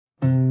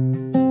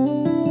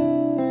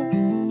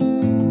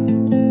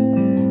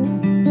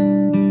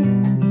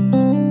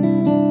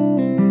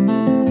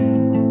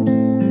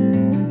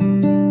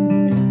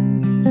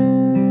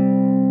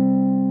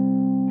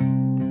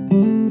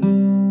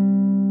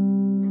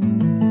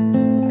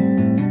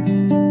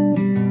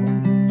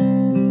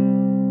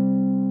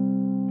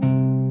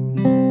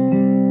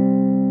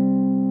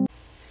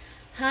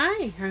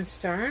I'm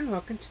Star and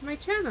welcome to my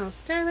channel,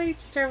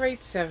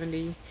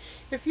 Starlight70.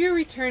 If you're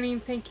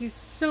returning, thank you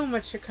so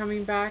much for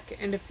coming back,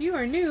 and if you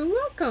are new,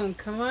 welcome,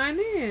 come on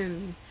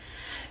in.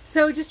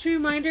 So just a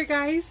reminder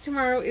guys,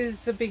 tomorrow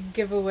is a big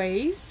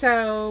giveaway,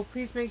 so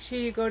please make sure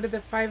you go to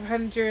the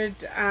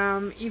 500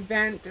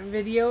 event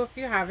video if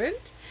you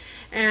haven't,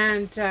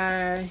 and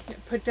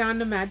put down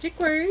the magic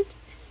word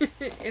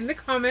in the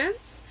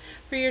comments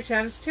for your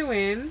chance to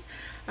win.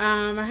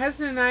 My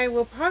husband and I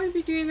will probably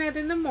be doing that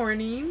in the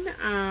morning,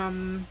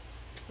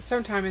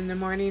 sometime in the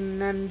morning,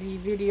 and then the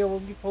video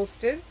will be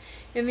posted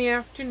in the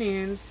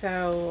afternoon.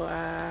 So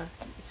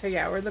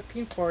yeah, we're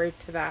looking forward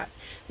to that.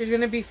 There's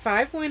going to be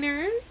 5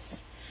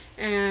 winners,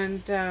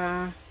 and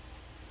I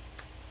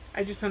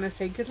just want to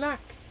say good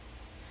luck.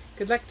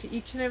 Good luck to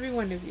each and every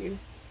one of you.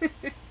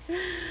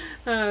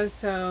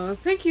 So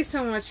thank you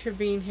so much for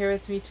being here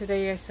with me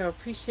today. I so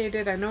appreciate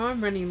it. I know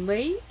I'm running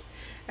late.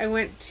 I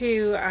went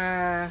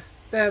to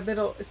the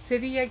little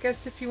city, I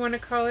guess if you want to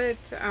call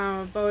it,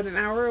 about an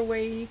hour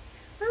away,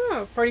 I don't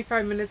know,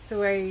 45 minutes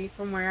away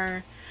from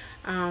where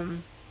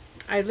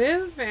I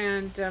live,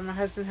 and my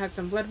husband had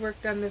some blood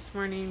work done this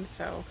morning,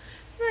 so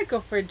I'm going to go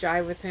for a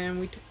drive with him.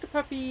 We took the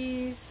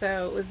puppies,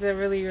 so it was a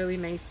really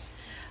nice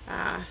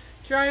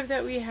drive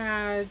that we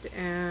had,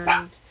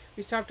 and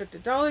we stopped at the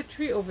Dollar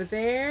Tree over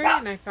there,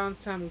 and I found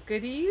some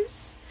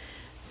goodies.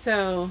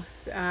 So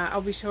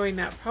I'll be showing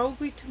that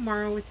probably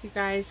tomorrow with you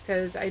guys,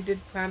 because I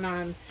did plan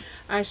on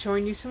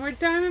showing you some more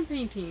diamond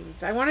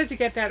paintings. I wanted to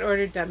get that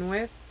order done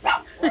with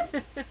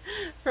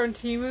from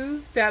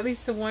Temu, at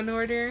least the one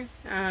order.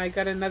 I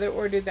got another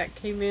order that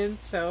came in,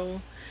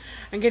 so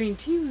I'm getting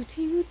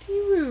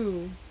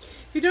Temu.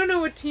 If you don't know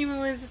what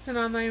Temu is, it's an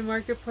online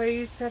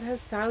marketplace that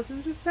has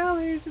thousands of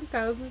sellers and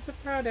thousands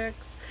of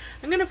products.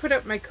 I'm going to put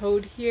up my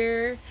code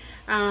here.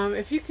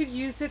 If you could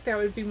use it, that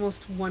would be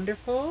most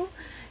wonderful.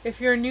 If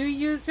you're a new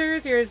user,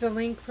 there is a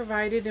link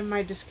provided in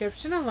my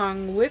description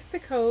along with the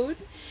code.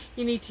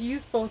 You need to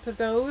use both of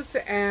those,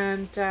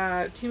 and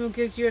Temu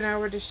gives you an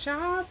hour to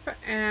shop,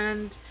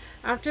 and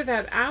after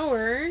that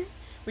hour,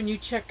 when you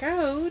check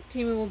out,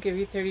 Temu will give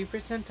you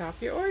 30%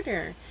 off your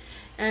order.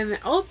 And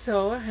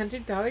also a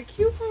 $100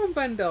 coupon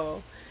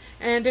bundle.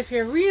 And if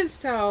you're a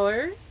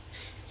reinstaller,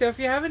 so if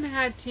you haven't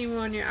had Temu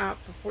on your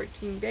app for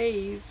 14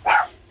 days,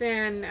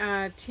 then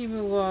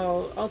Temu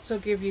will also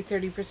give you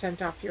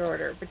 30% off your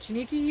order. But you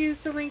need to use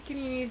the link,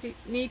 and you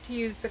need to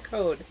use the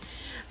code.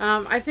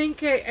 I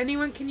think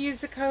anyone can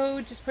use the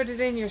code. Just put it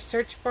in your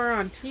search bar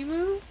on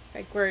Temu,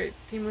 like where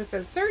Temu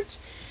says search.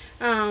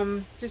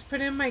 Just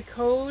put in my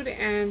code,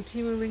 and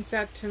Temu links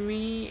that to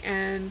me,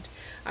 and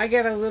I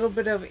get a little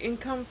bit of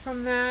income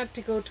from that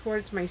to go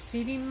towards my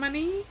seeding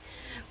money,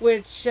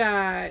 which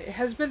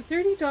has been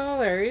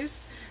 $30,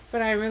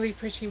 but I'm really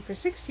pushing for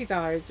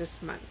 $60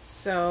 this month.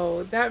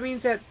 So that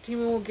means that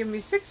Temu will give me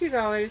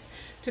 $60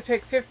 to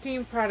pick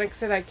 15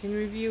 products that I can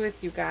review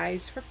with you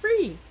guys for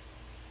free.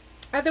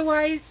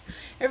 Otherwise,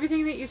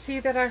 everything that you see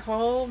that I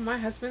haul, my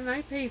husband and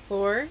I pay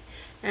for,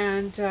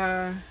 and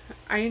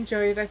I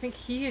enjoy it. I think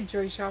he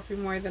enjoys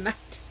shopping more than I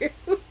do.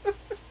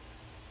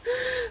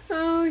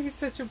 Oh, he's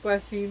such a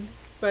blessing.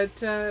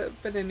 But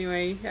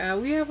anyway,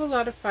 we have a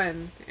lot of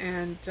fun,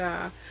 and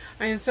I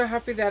am so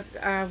happy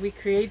that we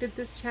created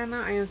this channel.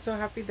 I am so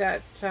happy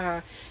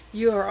that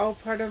you are all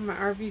part of my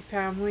RV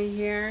family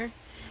here.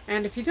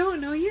 And if you don't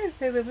know,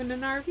 yes, I live in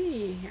an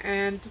RV,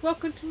 and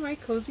welcome to my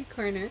cozy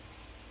corner.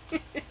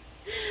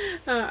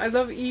 I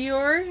love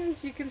Eeyore,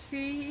 as you can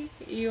see.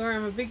 Eeyore,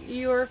 I'm a big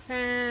Eeyore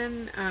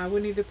fan,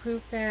 Winnie the Pooh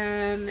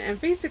fan,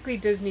 and basically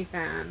Disney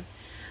fan.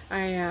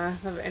 I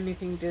love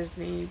anything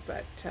Disney,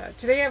 but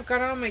today I've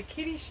got on my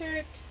kitty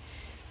shirt.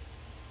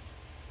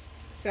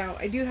 So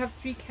I do have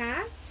 3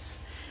 cats,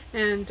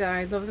 and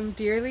I love them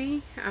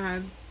dearly.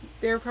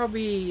 They're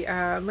probably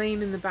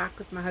laying in the back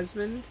with my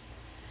husband.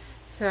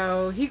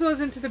 So he goes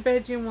into the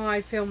bedroom while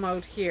I film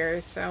out here.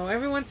 So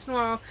every once in a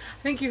while,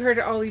 I think you heard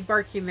Ollie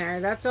barking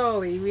there. That's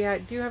Ollie. We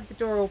do have the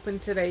door open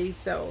today,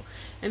 so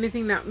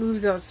anything that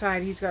moves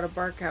outside, he's got to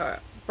bark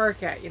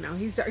at. You know,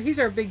 he's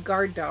our big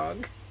guard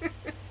dog.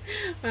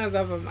 I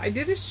love him. I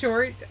did a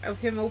short of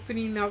him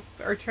opening up,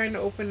 or trying to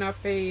open up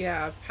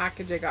a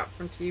package I got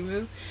from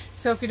Temu.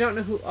 So if you don't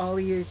know who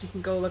Ollie is, you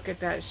can go look at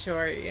that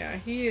short. Yeah,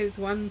 he is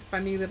one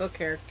funny little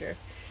character.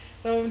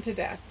 Love him to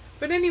death.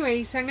 But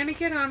anyway, so I'm going to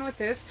get on with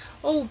this.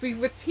 Oh,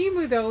 with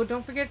Temu though,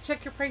 don't forget to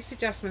check your price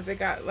adjustments. I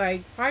got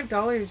like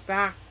 $5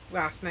 back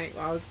last night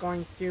while I was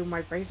going through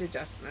my price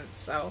adjustments.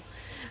 So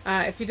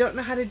if you don't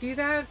know how to do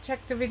that, check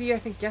the video. I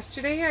think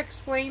yesterday I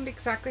explained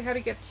exactly how to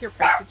get to your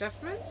price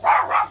adjustments.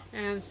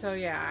 And so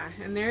yeah,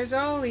 and there's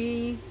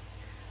Ollie.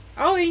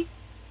 Ollie,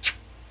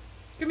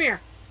 come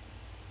here.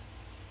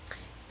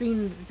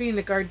 Being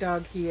the guard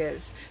dog he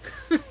is.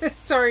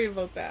 Sorry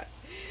about that.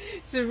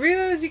 It's as real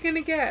as you're gonna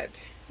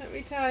get, let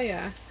me tell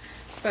ya.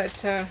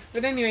 But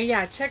anyway,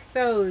 yeah, check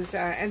those.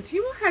 And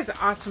Temu has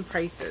awesome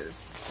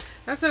prices.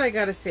 That's what I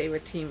gotta say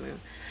with Temu.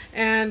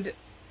 And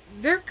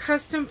their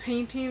custom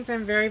paintings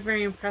I'm very,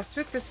 very impressed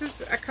with. This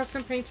is a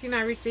custom painting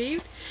I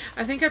received.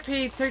 I think I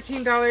paid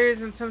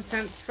 $13 and some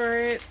cents for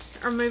it,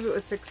 or maybe it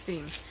was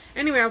 16.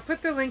 Anyway, I'll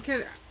put the link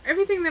in.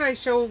 Everything that I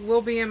show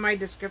will be in my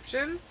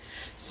description,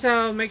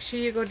 so make sure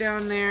you go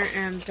down there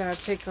and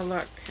take a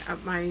look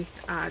at my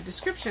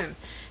description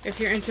if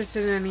you're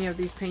interested in any of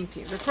these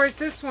paintings. Of course,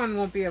 this one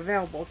won't be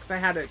available because I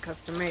had it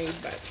custom made,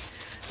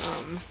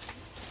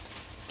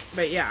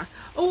 but yeah.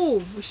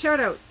 Oh,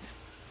 shout outs.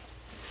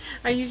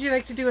 I usually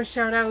like to do a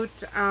shout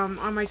out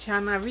on my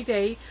channel every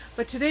day,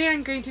 but today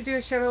I'm going to do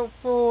a shout out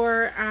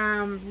for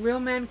Real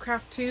Man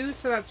Craft 2,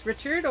 so that's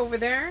Richard over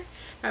there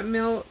at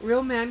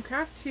Real Man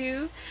Craft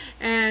 2,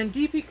 and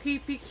DP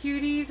Creepy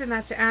Cuties, and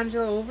that's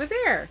Angela over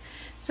there.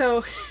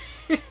 So,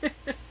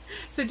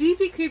 so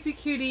DP Creepy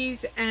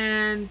Cuties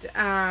and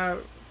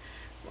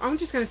I'm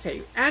just going to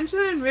say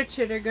Angela and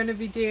Richard are going to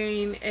be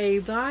doing a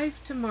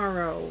live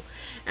tomorrow,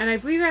 and I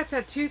believe that's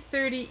at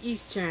 2:30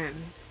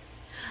 Eastern.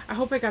 I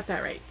hope I got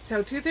that right.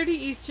 So 2:30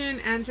 Eastern,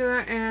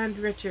 Angela and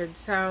Richard.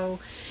 So,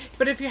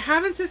 but if you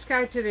haven't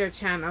subscribed to their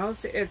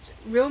channels, it's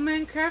Real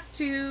Man Craft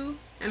 2,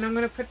 and I'm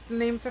going to put the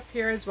names up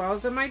here as well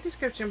as in my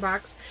description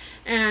box,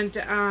 and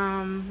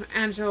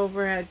Angela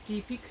over at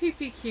DP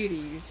Creepy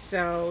Cuties.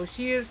 So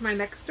she is my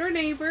next door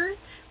neighbor.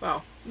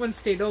 Well, one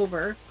state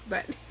over,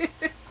 but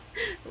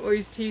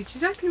always tease.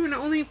 She's actually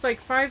only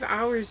like 5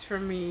 hours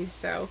from me,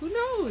 so who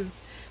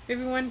knows?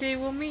 Maybe one day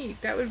we'll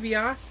meet. That would be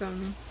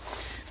awesome.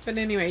 But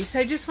anyway, so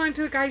I just wanted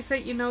to guys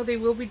let you know they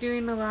will be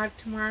doing a live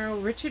tomorrow.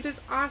 Richard is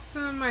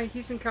awesome.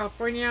 He's in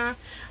California.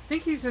 I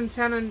think he's in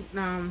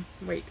Sacramento,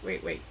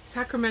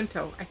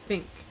 I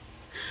think.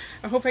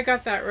 I hope I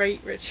got that right,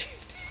 Richard.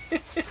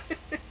 But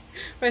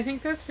I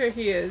think that's where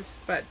he is.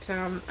 But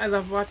I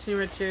love watching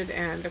Richard,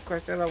 and of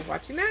course I love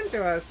watching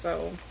Angela.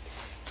 So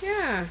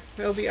yeah,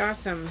 it'll be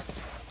awesome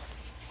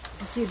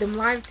to see them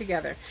live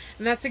together.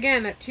 And that's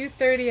again at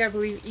 2:30, I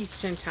believe,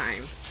 Eastern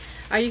time.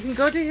 You can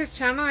go to his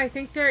channel. I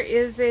think there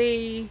is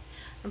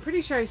I'm pretty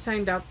sure I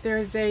signed up.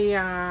 There's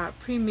a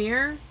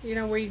premiere, you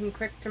know, where you can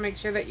click to make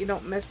sure that you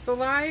don't miss the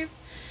live.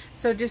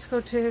 So just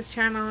go to his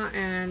channel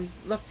and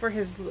look for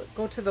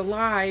go to the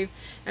live,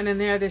 and in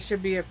there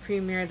should be a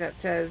premiere that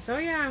says, oh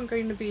yeah, I'm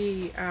going to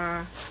be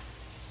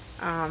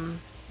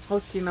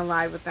hosting a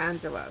live with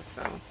Angela.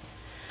 So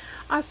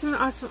awesome,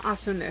 awesome,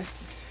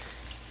 awesomeness.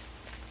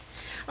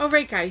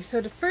 Alright guys,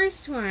 so the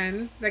first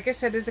one, like I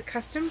said, is a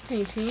custom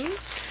painting.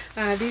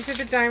 These are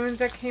the diamonds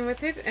that came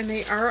with it, and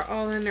they are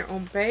all in their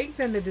own bags,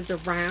 and it is a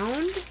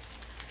round.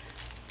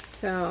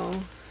 So,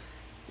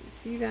 you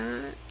see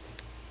that?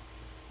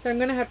 So I'm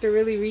going to have to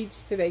really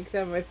reach today because I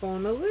have my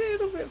phone a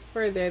little bit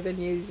further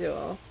than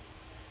usual.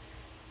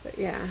 But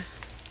yeah,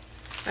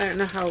 I don't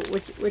know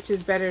which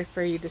is better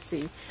for you to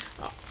see.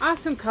 Oh,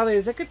 awesome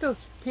colors. Look at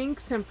those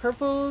pinks and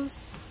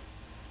purples,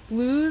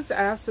 blues.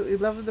 I absolutely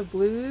love the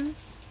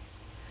blues.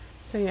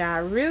 So yeah,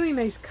 really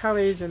nice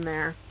colors in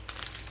there.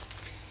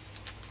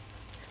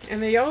 And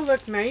they all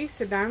look nice.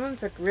 The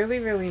diamonds look really,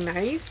 really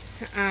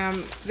nice.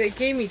 They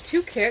gave me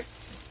 2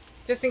 kits,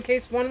 just in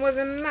case one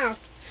wasn't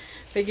enough.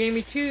 They gave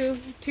me two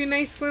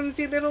nice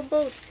flimsy little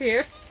boats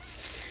here.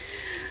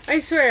 I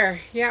swear,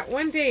 yeah,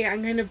 one day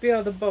I'm going to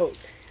build a boat.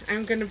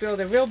 I'm going to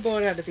build a real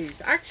boat out of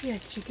these. Actually,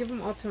 I should give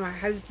them all to my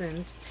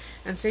husband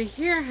and say,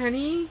 here,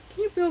 honey,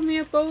 can you build me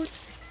a boat?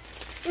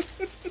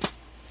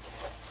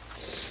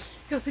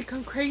 He'll think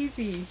I'm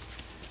crazy.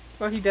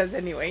 Well, he does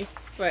anyway,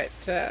 but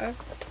I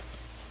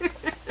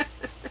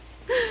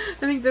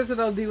think that's what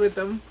I'll do with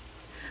them.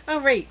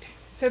 Alright,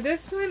 so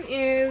this one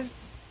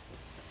is,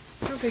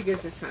 how big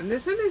is this one?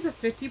 This one is a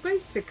 50 by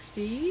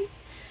 60.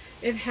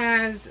 It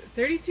has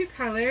 32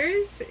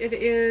 colors. It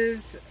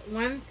is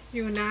 1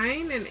 through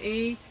 9 and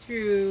A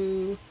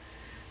through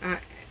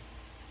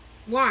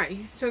Y.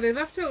 So they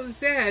left out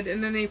Z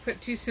and then they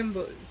put two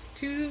symbols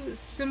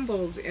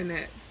in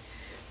it.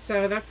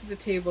 So that's what the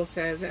table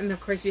says. And of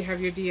course you have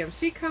your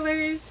DMC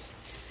colors.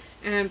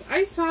 And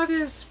I saw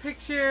this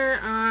picture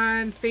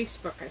on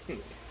Facebook, I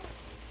think.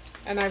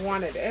 And I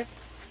wanted it.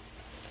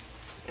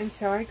 And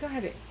so I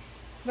got it.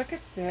 Look at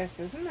this.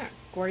 Isn't that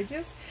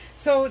gorgeous?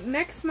 So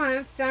next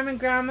month, Diamond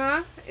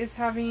Grandma is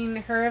having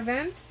her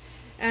event.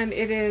 And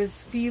it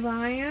is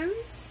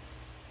felines.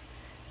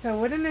 So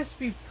wouldn't this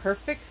be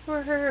perfect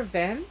for her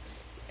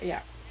event?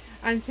 Yeah.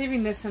 I'm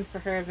saving this one for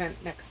her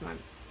event next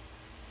month.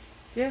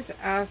 Just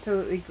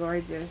absolutely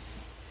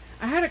gorgeous.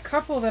 I had a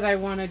couple that I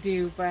want to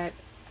do, but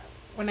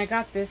when I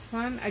got this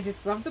one, I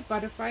just love the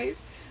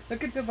butterflies.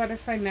 Look at the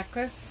butterfly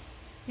necklace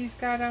he's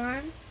got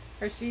on,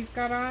 or she's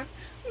got on.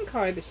 I can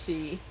call it a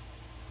she.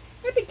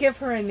 I have to give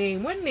her a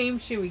name. What name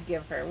should we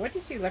give her? What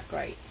does she look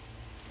like?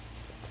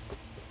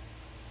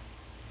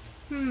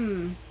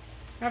 I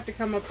have to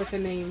come up with a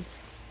name.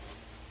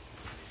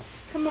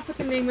 Come up with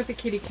a name with the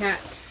kitty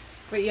cat.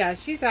 But yeah,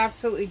 she's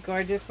absolutely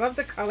gorgeous. Love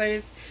the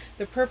colors,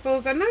 the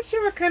purples. I'm not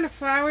sure what kind of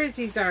flowers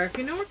these are. If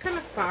you know what kind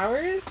of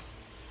flowers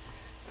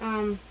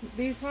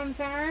these ones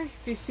are, if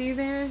you see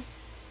there.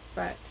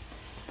 But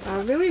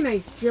really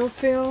nice gel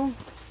fill.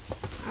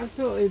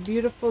 Absolutely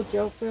beautiful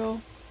gel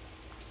fill.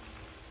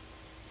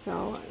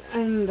 So,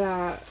 and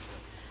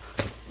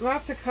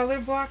lots of color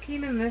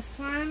blocking in this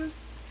one.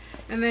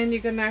 And then we're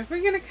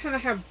gonna kind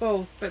of have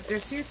both, but there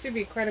seems to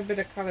be quite a bit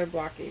of color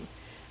blocking,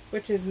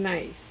 which is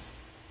nice.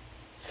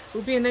 It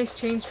would be a nice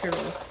change for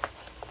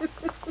me.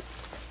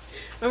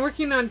 I'm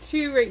working on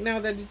 2 right now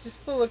that are just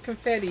full of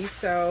confetti,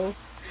 so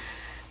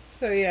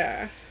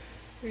yeah,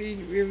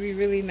 really,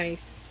 really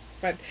nice.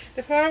 But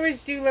the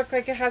flowers do look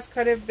like it has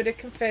quite a bit of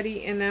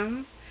confetti in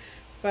them.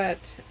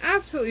 But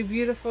absolutely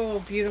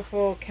beautiful,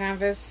 beautiful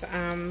canvas.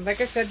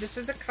 Like I said, this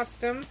is a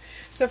custom.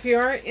 So if you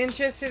are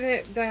interested in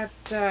it,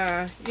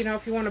 that, you know,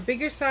 if you want a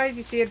bigger size,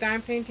 you see a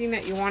dime painting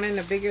that you want in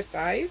a bigger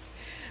size.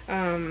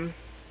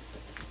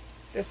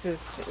 This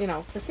is, you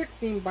know, for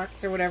 16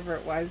 bucks or whatever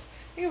it was.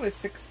 I think it was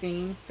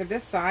 16 for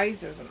this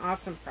size is an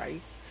awesome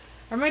price.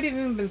 Or it might have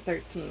even been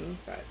 13,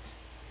 but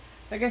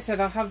like I said,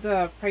 I'll have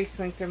the price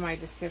linked in my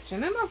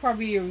description, and I'll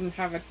probably even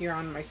have it here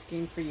on my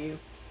screen for you.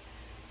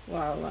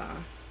 Well,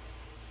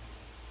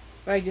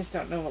 but I just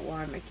don't know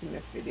why I'm making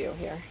this video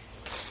here.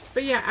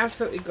 But yeah,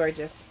 absolutely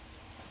gorgeous.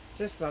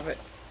 Just love it.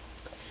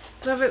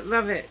 Love it,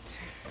 love it.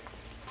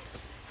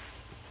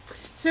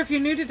 So if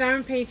you're new to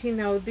diamond painting,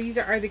 though, these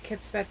are the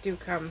kits that do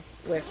come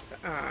with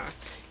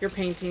your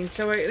painting.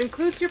 So it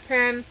includes your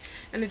pen,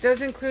 and it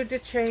does include the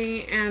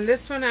tray, and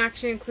this one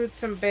actually includes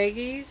some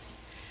baggies.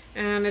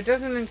 And it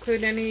doesn't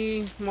include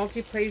any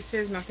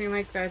multi-placers, nothing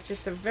like that.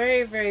 Just a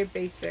very, very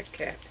basic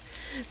kit.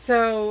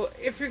 So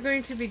if you're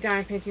going to be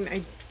diamond painting,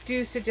 I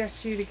do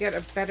suggest you to get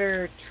a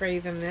better tray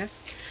than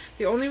this.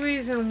 The only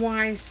reason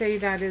why I say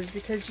that is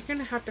because you're going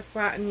to have to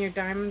flatten your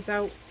diamonds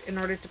out in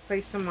order to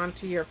place them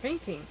onto your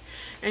painting,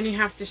 and you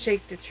have to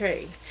shake the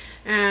tray.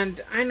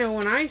 And I know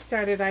when I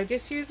started, I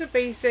just used a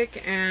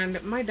basic,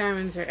 and my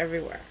diamonds are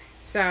everywhere.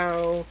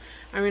 So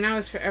I mean, I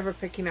was forever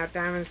picking out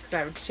diamonds because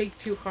I would shake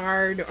too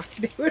hard or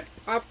they would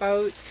pop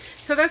out.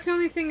 So that's the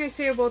only thing I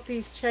say about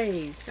these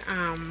trays.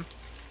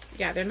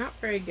 Yeah, they're not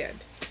very good.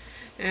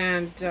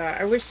 And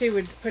I wish they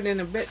would put in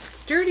a bit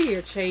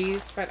sturdier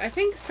trays, but I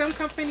think some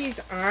companies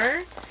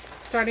are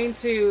starting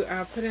to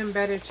put in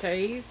better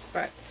trays.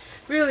 But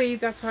really,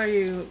 that's all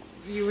you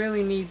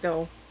really need,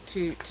 though,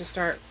 to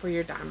start for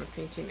your diamond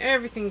painting.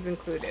 Everything's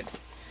included.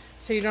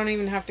 So you don't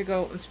even have to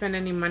go and spend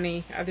any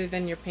money other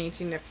than your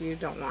painting if you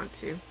don't want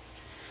to.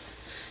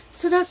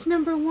 So that's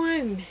number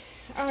 1.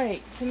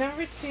 Alright, so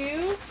number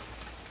 2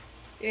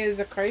 is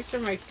a price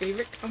from my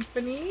favorite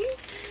company.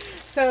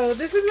 So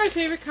this is my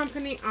favorite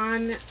company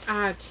on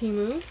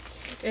Temu.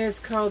 It's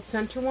called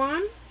Center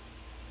One.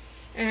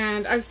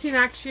 And I've seen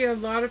actually a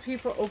lot of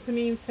people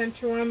opening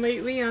Center One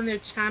lately on their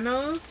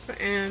channels.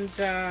 And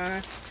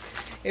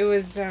it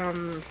was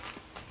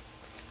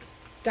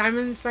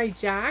Diamonds by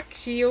Jack.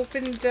 She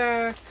opened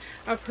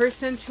up her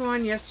Center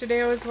One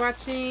yesterday I was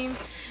watching.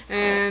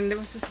 And there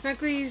was a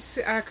Snuggly's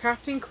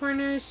crafting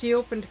corner. She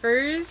opened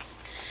hers.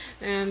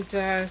 And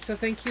so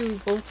thank you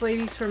both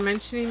ladies for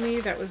mentioning me.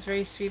 That was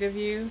very sweet of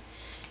you.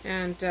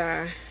 And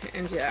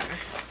yeah.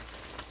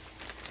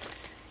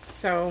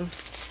 So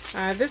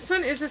this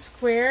one is a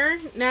square.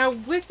 Now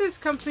with this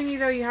company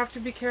though, you have to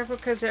be careful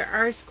because there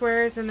are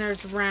squares and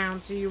there's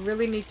rounds. So you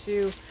really need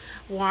to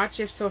watch.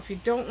 If you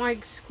don't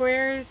like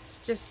squares,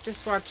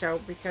 just watch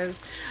out, because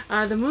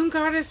the moon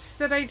goddess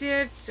that I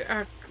did,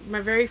 my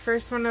very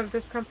first one of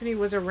this company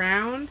was a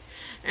round,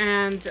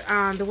 and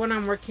the one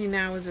I'm working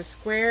now is a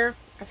square.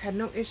 I've had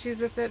no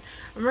issues with it.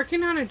 I'm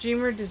working on a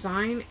dreamer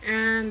design,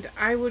 and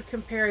I would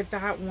compare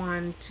that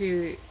one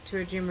to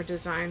a dreamer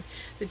design.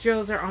 The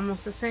drills are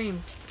almost the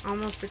same,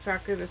 almost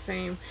exactly the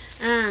same,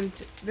 and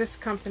this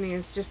company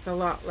is just a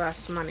lot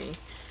less money,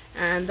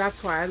 and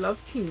that's why I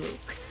love Temu.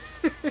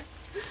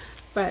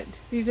 But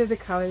these are the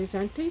colors,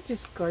 aren't they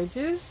just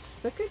gorgeous?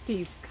 Look at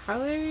these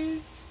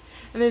colors.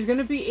 And there's going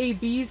to be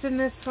ABs in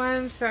this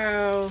one,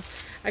 so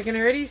I can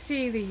already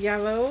see the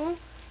yellow.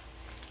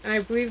 And I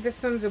believe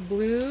this one's a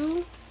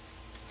blue.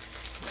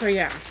 So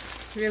yeah,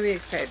 really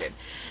excited.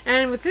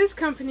 And with this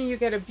company, you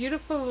get a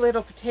beautiful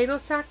little potato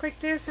sack like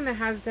this, and it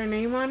has their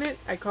name on it.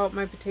 I call it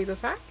my potato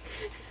sack.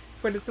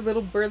 But it's a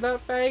little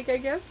burlap bag, I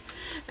guess.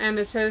 And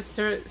it says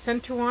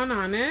Center One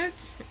on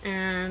it.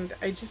 And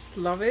I just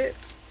love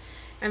it.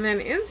 And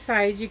then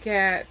inside you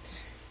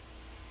get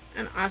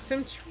an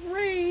awesome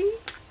tray.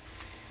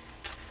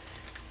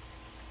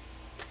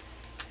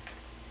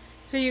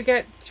 So you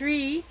get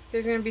 3,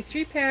 there's going to be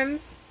 3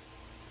 pens.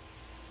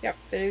 Yep,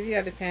 there's the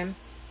other pen.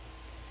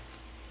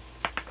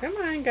 Come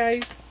on,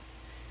 guys.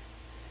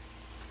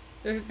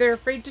 They're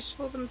afraid to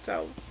show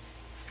themselves.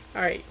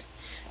 Alright,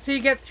 so you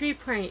get 3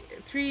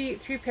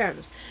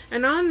 pens.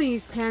 And on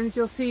these pens,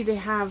 you'll see they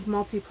have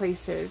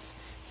multi-placers.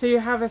 So you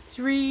have a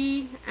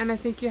 3, and I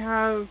think you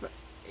have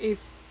a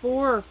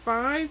 4 or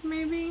 5,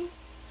 maybe?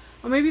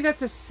 Or maybe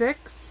that's a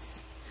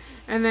 6.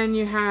 And then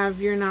you have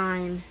your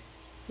 9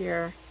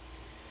 here.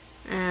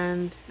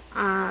 And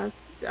I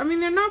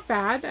mean, they're not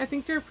bad. I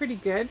think they're pretty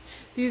good.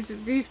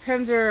 These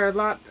pens are a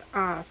lot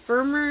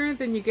firmer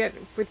than you get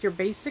with your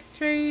basic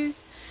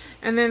trays.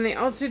 And then they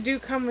also do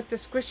come with the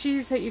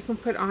squishies that you can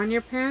put on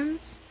your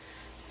pens.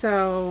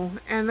 So,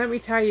 and let me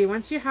tell you,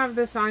 once you have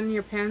this on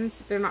your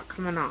pens, they're not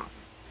coming off.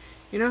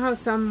 You know how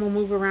some will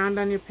move around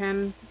on your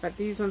pen, but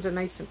these ones are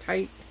nice and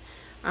tight.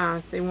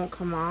 They won't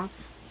come off.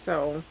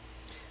 So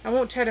I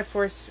won't try to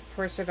force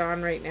it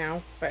on right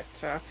now.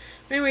 But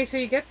anyway, so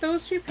you get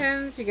those 3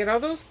 pens, you get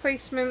all those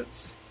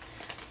placements,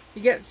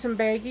 you get some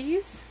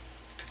baggies,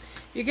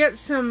 you get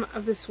some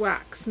of this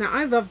wax. Now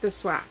I love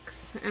this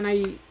wax, and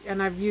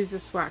I've used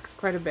this wax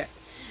quite a bit,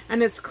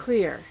 and it's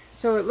clear.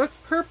 So it looks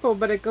purple,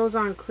 but it goes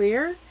on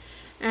clear.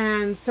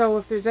 And so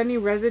if there's any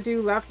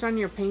residue left on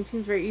your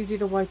paintings, very easy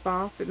to wipe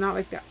off. It's not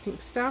like that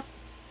pink stuff.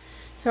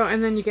 So,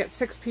 and then you get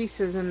 6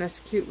 pieces in this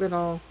cute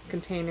little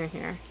container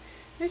here.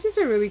 It's just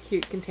a really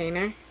cute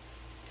container.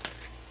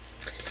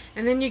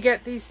 And then you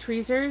get these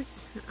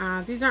tweezers.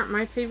 These aren't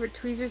my favorite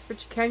tweezers,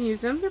 but you can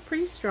use them. They're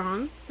pretty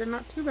strong. They're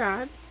not too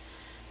bad.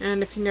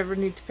 And if you never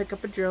need to pick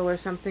up a drill or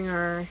something,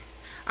 or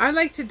I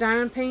like to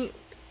diamond paint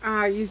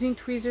using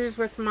tweezers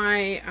with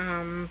my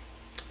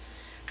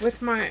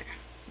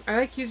I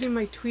like using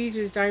my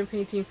tweezers diamond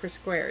painting for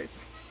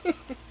squares.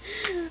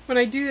 When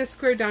I do the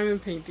square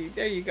diamond painting,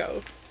 there you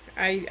go.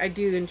 I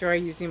do enjoy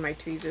using my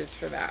tweezers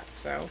for that.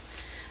 So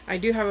I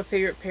do have a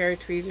favorite pair of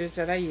tweezers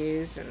that I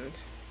use, and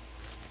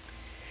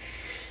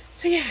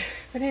so yeah.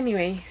 But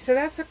anyway, so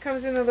that's what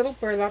comes in a little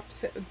burlap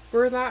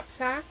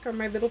sack, or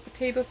my little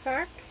potato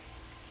sack,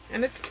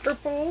 and it's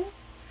purple.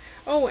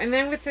 Oh, and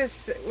then with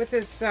this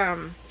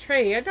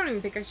tray, I don't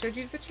even think I showed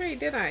you the tray,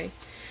 did I?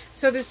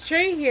 So this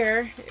tray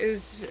here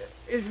is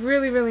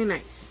really, really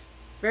nice.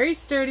 Very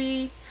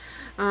sturdy.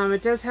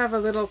 It does have a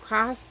little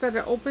clasp that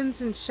it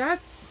opens and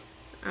shuts.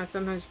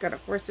 Sometimes you gotta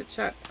force it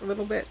shut a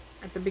little bit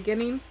at the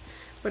beginning,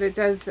 but it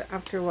does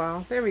after a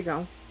while. There we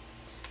go.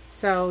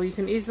 So you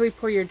can easily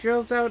pull your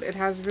drills out. It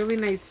has really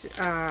nice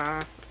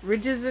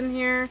ridges in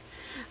here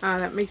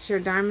that makes your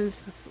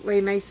diamonds lay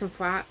nice and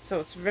flat. So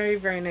it's a very,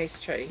 very nice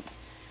tray.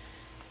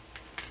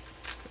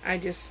 I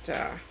just,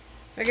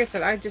 like I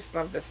said, I just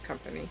love this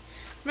company.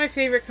 My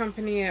favorite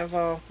company of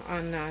all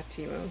on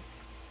Temu.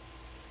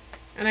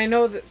 And I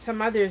know that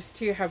some others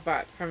too have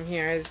bought from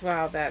here as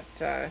well,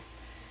 that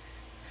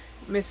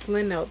Miss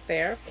Lynn out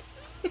there.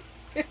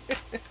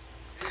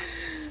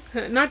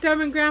 Not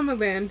Diamond Grandma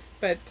Lynn,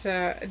 but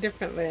a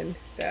different Lynn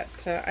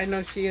that I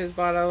know she has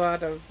bought a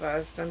lot of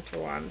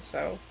Center on.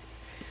 So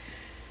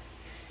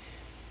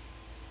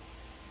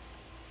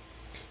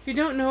if you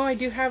don't know, I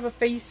do have a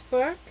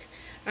Facebook.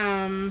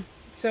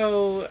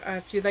 So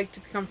if you'd like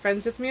to become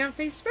friends with me on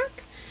Facebook,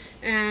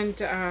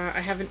 and I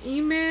have an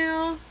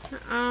email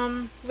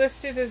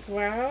listed as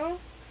well.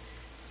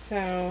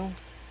 So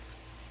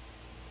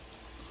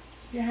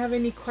if you have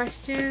any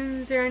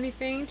questions or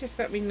anything, just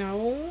let me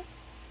know.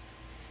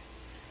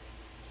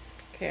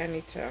 Okay, I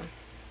need to.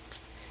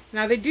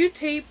 Now they do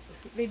tape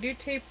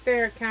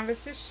their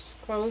canvases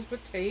closed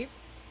with tape.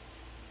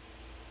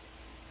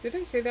 Did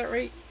I say that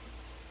right?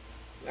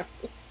 No.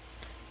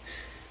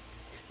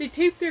 They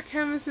tape their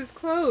canvases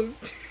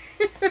closed.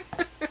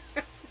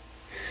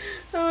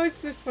 Oh,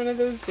 it's just one of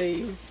those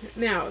days.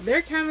 Now,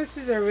 their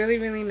canvases are really,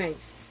 really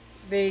nice.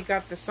 They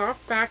got the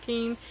soft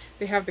backing.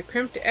 They have the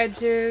crimped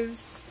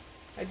edges.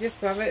 I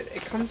just love it.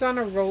 It comes on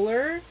a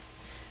roller,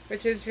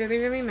 which is really,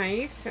 really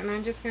nice. And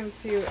I'm just going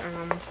to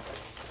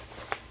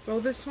roll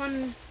this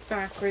one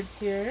backwards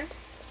here,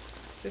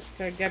 just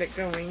to get it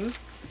going.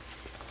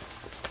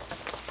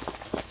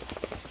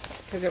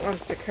 Because it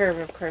wants to curve,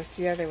 of course,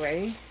 the other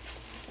way.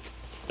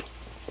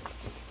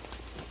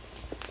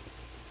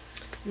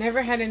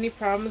 Never had any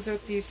problems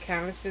with these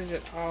canvases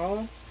at all.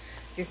 Like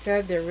I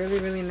said, they're really,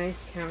 really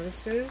nice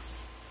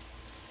canvases.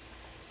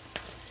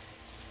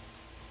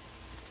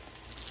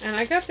 And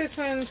I got this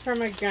one for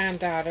my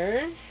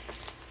granddaughter.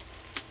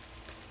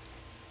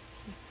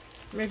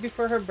 Maybe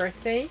for her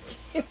birthday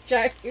in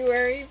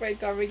January, by the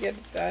time we get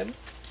it done.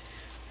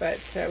 But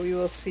we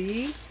will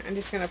see. I'm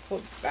just going to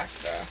pull back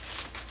the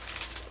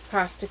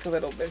plastic a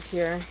little bit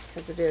here,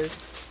 because it is,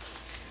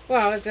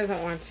 well, it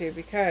doesn't want to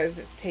because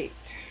it's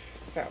taped.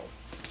 So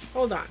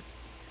hold on,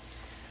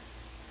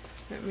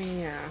 let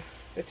me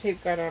the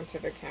tape got onto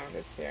the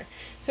canvas here.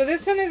 So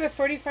this one is a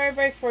 45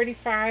 by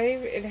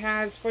 45. It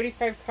has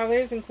 45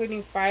 colors,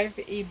 including 5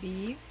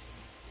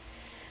 ABs.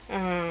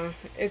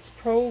 It's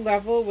pro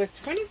level with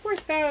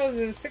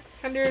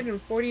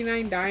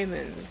 24,649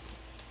 diamonds.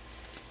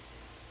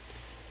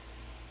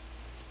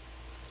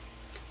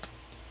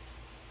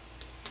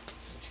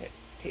 Let's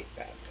tape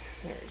that.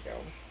 There we go.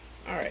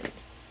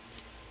 Alright.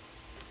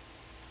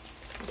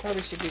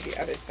 Probably should do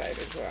the other side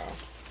as well.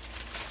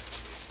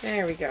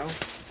 There we go.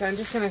 So I'm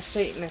just going to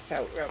straighten this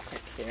out real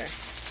quick here.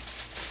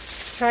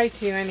 Try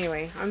to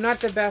anyway. I'm not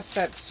the best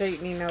at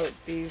straightening out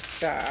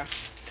these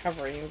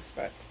coverings,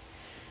 but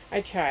I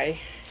try.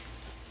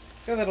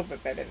 It's a little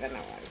bit better than it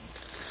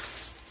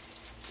was.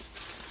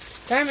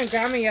 Diamond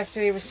Grandma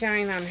yesterday was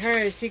showing on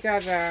hers. She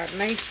got a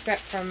nice set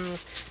from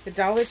the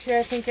Dollar Tree,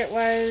 I think it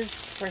was,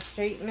 for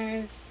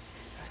straighteners.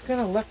 I was going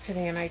to look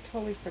today and I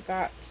totally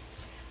forgot.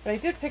 But I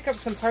did pick up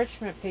some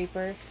parchment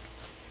paper,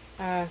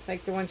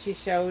 like the one she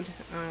showed.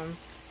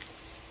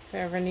 if I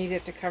ever need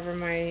it to cover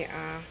my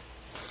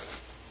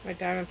my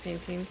diamond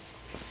paintings.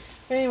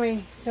 But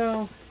anyway,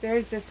 so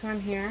there's this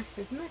one here.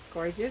 Isn't that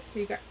gorgeous? So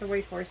you got the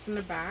white horse in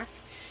the back.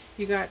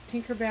 You got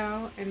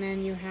Tinkerbell, and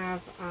then you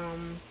have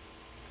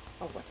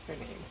oh, what's her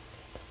name?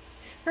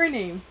 Her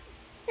name.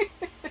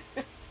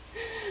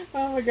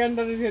 Oh, my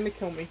granddaughter's gonna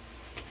kill me.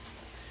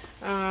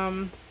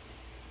 Oh,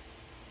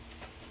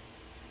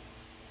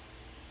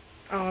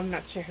 I'm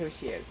not sure who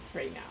she is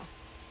right now.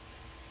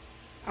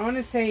 I want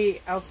to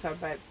say Elsa,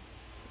 but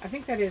I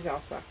think that is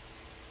Elsa.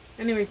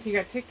 Anyway, so you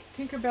got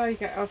Tinkerbell, you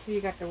got Elsa, you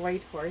got the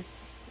white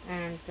horse,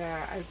 and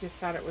I just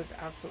thought it was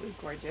absolutely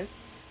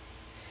gorgeous.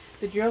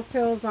 The drill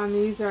fills on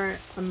these are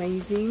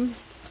amazing.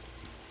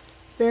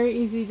 Very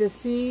easy to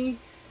see.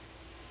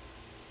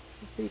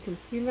 If you can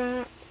see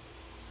that.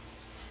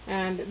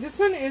 And this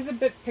one is a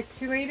bit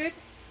pixelated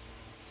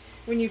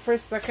when you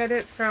first look at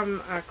it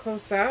from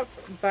close up,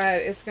 but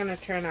it's going to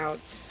turn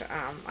out.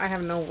 I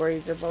have no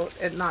worries about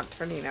it not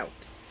turning out.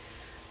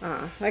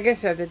 Like I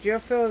said, the drill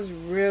fill is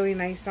really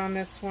nice on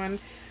this one.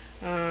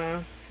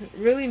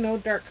 Really no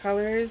dark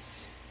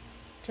colors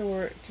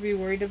to be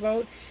worried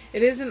about.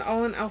 It isn't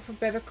all in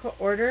alphabetical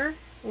order,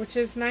 which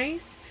is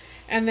nice.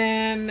 And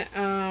then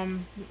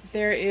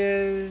there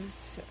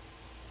is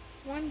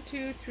 1,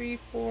 2, 3,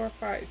 4,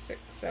 5, 6,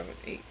 7,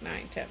 8,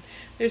 9, 10.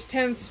 There's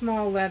 10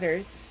 small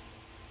letters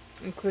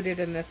included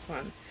in this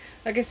one.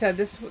 Like I said,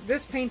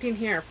 this painting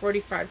here,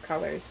 45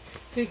 colors.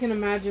 So you can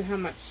imagine how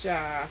much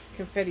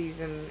confetti's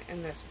in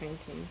this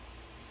painting.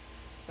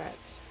 But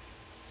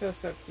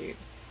so cute.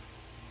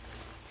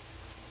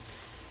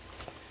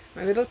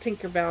 My little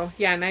Tinkerbell.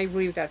 Yeah, and I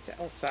believe that's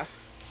Elsa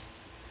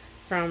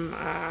from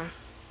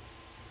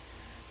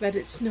Let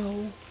It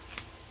Snow.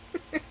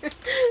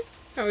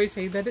 I always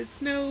say let it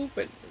snow,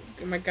 but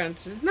my gun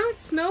says, not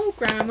snow,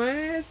 Grandma,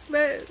 it's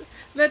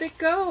let it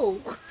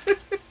go.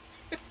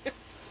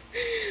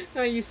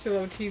 I used to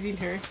love teasing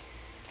her.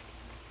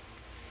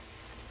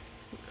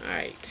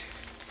 Alright,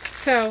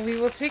 so we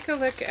will take a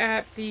look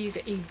at these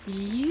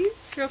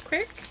ABs real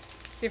quick.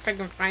 See if I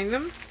can find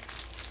them.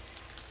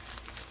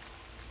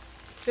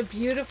 It's a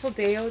beautiful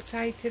day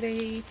outside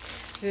today.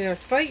 There's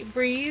a slight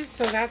breeze,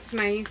 so that's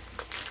nice.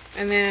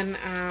 And then,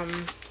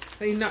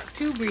 not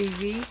too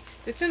breezy.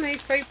 It's a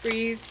nice light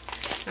breeze.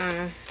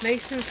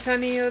 Nice and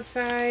sunny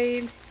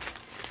outside.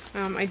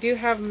 I do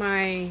have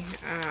my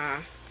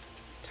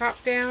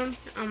top down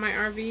on my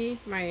RV,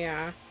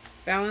 my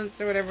balance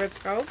or whatever it's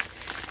called.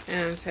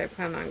 And so I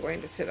plan on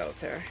going to sit out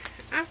there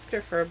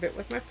after for a bit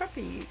with my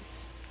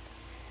puppies.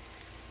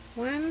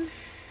 1,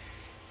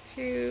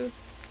 2,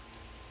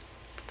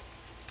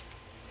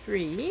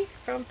 3.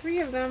 Found 3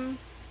 of them.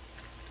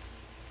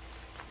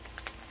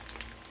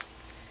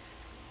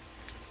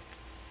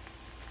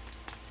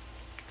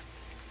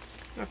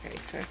 Okay,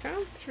 so I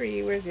found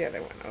 3. Where's the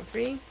other one? Oh,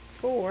 3,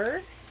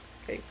 4.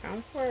 Okay,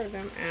 found 4 of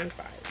them and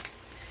 5.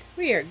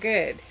 We are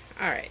good.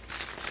 Alright.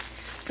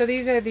 So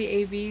these are the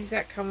ABs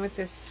that come with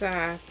this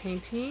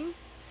painting.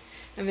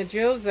 And the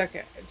drills look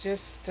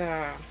just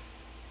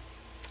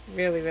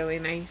really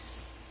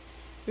nice.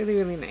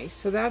 Really nice.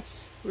 So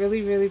that's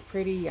really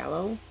pretty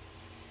yellow.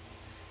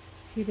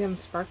 See them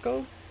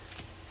sparkle?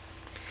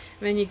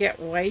 And then you get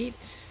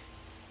white.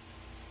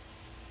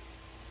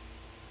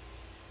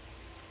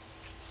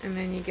 And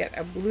then you get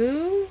a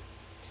blue,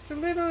 just a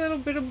little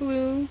bit of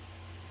blue.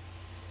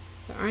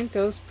 So aren't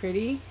those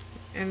pretty?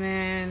 And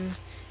then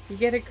you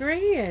get a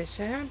grayish.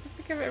 I don't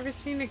think I've ever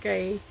seen a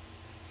gray.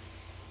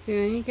 So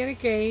then you get a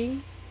gray.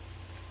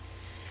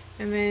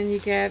 And then you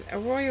get a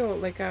royal,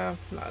 like a,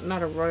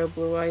 not a royal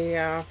blue,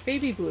 a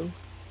baby blue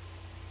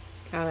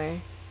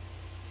color.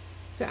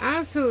 So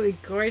absolutely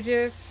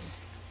gorgeous.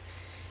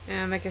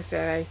 And like I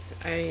said,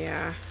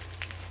 I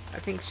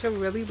think she'll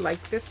really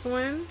like this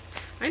one.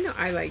 I know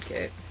I like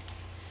it.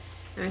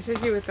 And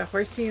especially with the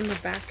horsey in the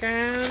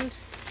background.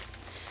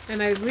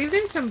 And I believe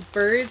there's some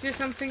birds or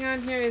something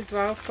on here as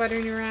well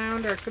fluttering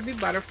around, or it could be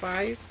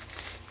butterflies.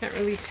 Can't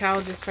really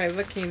tell just by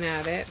looking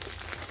at it.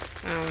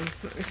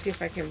 Let me see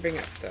if I can bring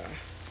up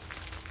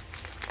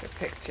the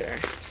picture.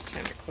 Just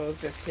trying to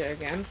close this here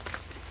again.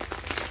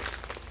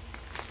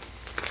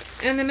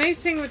 And the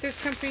nice thing with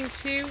this company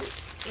too,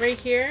 right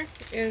here,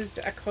 is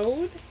a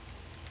code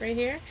right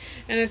here.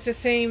 And it's the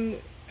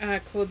same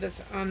code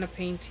that's on the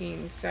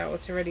painting, so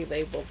it's already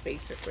labeled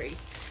basically,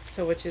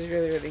 so which is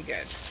really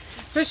good,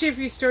 especially if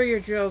you store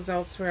your drills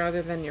elsewhere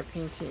other than your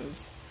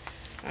paintings.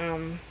 Let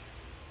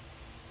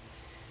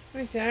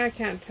me see, I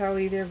can't tell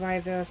either by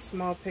the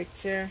small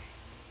picture,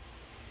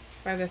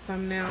 by the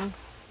thumbnail.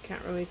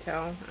 Can't really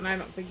tell, and I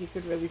don't think you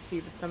could really see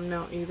the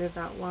thumbnail either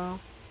that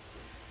well.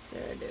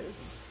 There it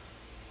is,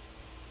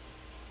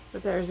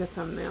 but there's a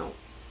thumbnail.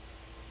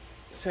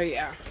 So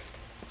yeah.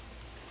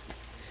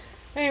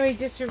 Anyway,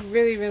 just a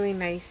really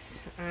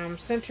nice.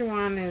 Center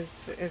one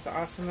is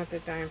awesome with the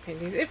diamond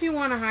paintings. If you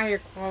want a higher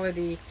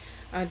quality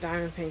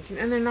diamond painting,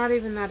 and they're not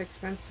even that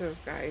expensive,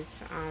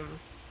 guys.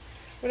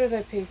 What did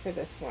I pay for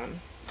this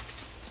one?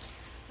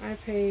 I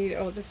paid.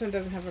 Oh, this one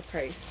doesn't have a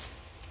price.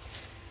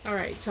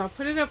 Alright, so I'll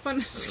put it up on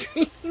the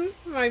screen.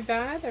 My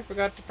bad, I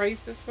forgot to price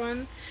this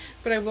one,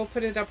 but I will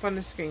put it up on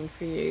the screen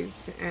for you.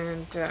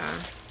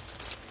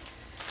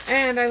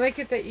 And I like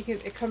it that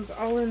it comes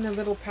all in the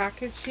little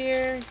package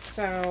here,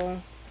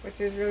 so, which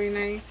is really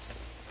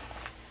nice.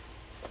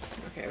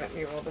 Okay, let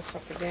me roll this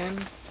up again.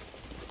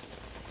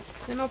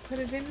 Then I'll put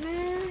it in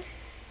there.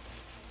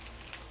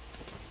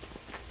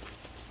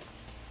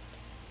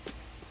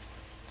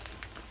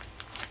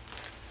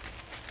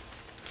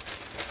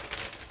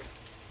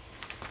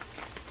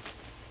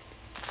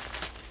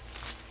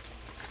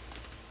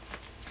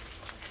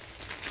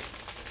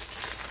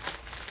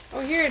 Oh,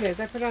 here it is.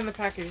 I put it on the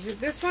package.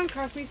 This one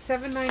cost me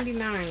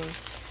 $7.99.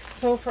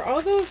 So for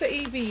all those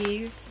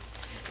ABs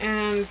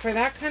and for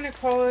that kind of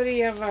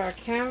quality of a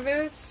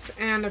canvas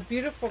and a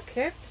beautiful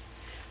kit,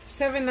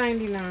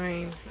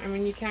 $7.99. I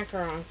mean, you can't go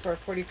wrong for a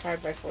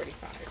 45 by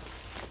 45.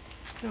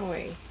 No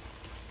way.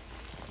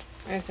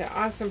 Like I said,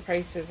 awesome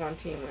prices on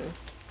Temu.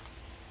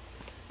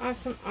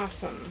 Awesome,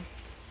 awesome.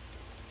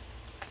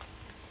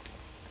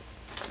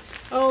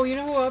 Oh, you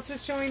know who else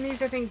was showing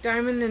these? I think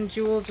Diamond and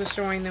Jules was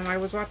showing them. I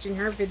was watching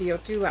her video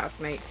too last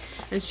night.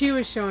 And she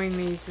was showing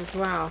these as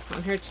well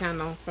on her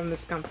channel from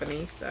this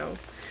company. So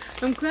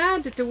I'm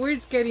glad that the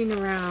word's getting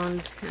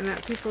around and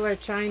that people are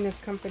trying this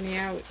company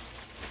out.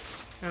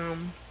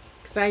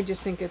 Because I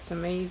just think it's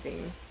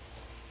amazing.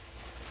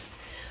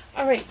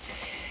 Alright,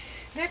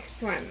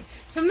 next one.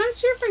 So I'm not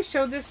sure if I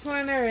showed this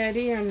one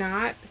already or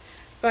not.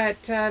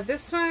 But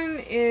this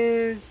one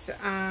is...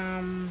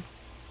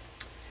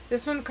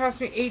 this one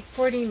cost me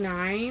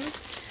 $8.49,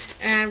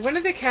 and one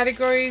of the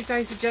categories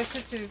I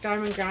suggested to the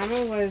Diamond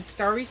Grandma was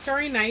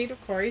Starry Night,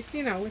 of course,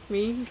 you know, with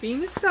me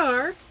being a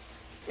star.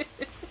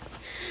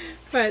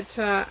 But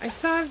I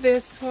saw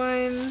this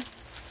one,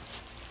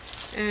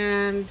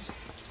 and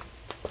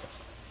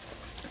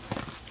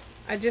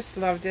I just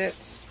loved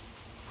it.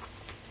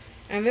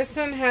 And this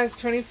one has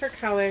 24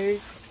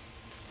 colors,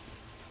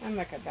 and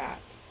look at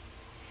that.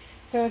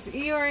 So it's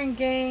Eeyore and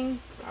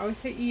Gang. I always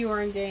say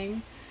Eeyore and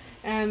Gang.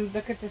 And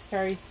look at the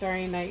Starry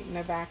Night in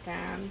the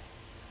background.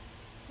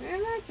 Isn't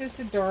that just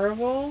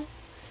adorable?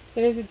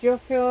 There's a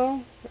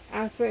geofill.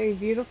 Absolutely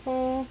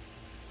beautiful.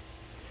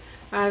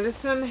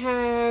 This one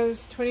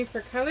has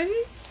 24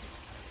 colors.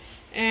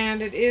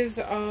 And it is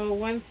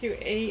 1 through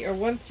 8, or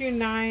 1 through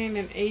 9,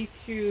 and 8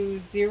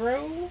 through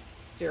 0.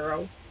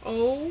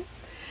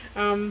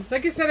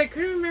 Like I said, I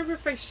couldn't remember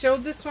if I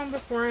showed this one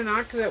before or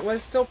not, because it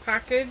was still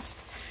packaged.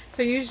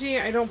 So usually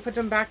I don't put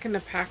them back in the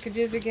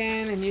packages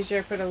again, and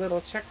usually I put a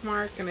little check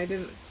mark, and I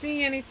didn't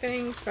see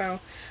anything, so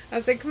I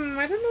was like,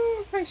 I don't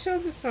know if I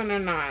showed this one or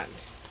not.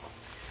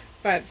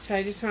 But so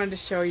I just wanted to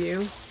show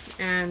you.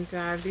 And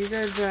these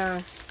are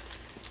the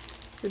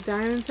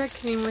diamonds that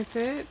came with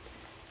it.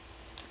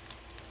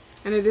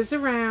 And it is a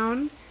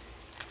round.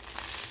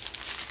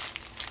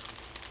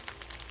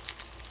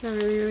 They're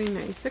really, really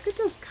nice. Look at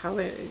those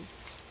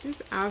colors.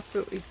 It's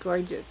absolutely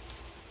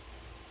gorgeous.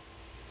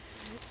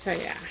 So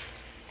yeah.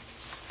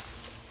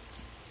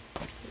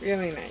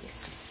 Really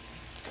nice.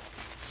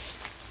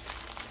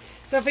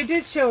 So if I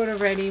did show it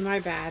already, my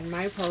bad,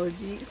 my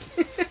apologies.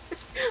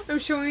 I'm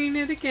showing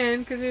it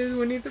again because it was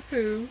Winnie the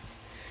Pooh.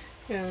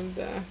 And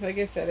like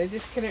I said, I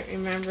just couldn't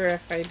remember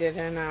if I did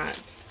or not.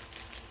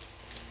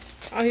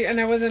 And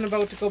I wasn't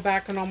about to go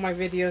back on all my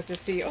videos to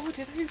see, oh,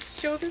 did I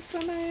show this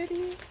one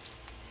already?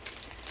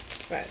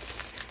 But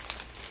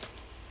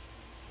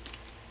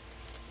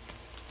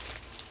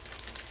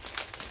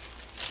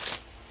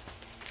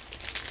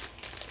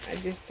I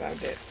just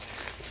loved it.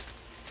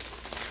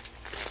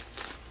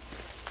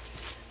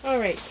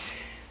 Alright,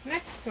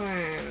 next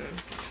one.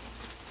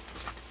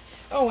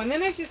 Oh, and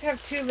then I just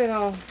have two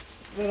little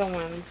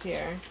ones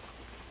here.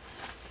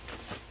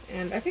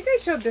 And I think I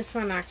showed this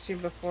one actually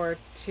before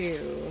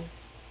too.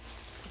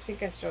 I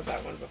think I showed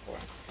that one before.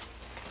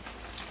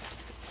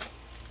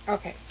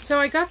 Okay, so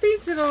I got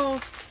these little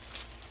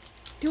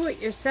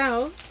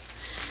do-it-yourselves.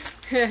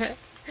 And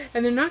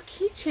they're not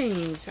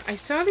keychains. I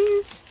saw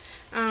these.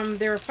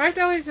 They were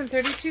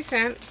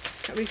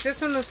 $5.32. At least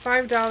this one was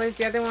 $5.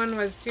 The other one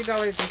was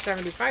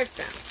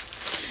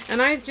 $2.75.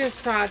 And I just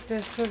thought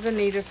this was the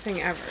neatest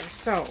thing ever.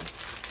 So,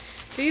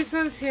 these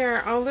ones here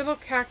are all little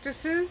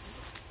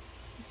cactuses.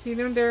 You see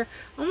them? They're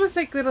almost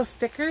like little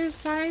stickers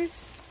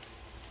size.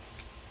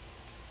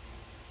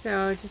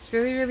 So, just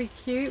really, really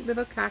cute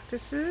little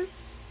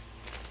cactuses.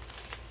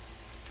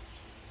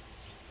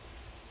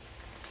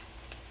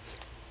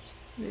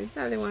 There's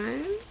the other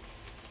one.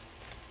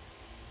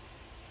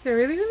 They're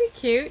really, really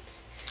cute.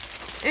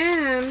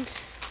 And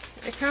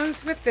it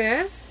comes with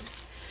this.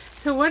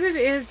 So what it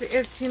is,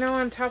 it's, you know,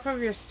 on top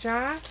of your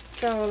straw.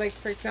 So like,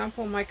 for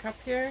example, my cup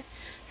here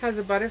has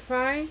a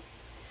butterfly.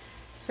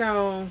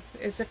 So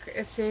it's a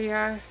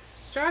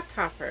straw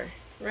topper,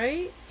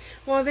 right?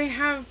 Well, they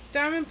have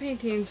diamond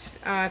painting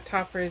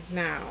toppers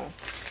now.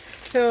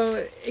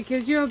 So it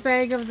gives you a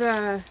bag of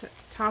the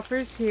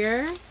toppers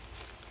here.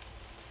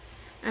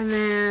 And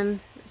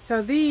then,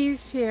 so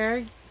these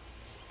here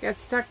get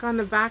stuck on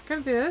the back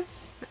of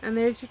this, and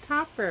there's your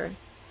topper.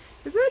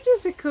 Isn't that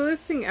just the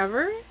coolest thing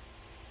ever?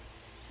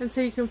 And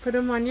so you can put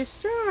them on your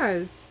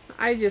straws.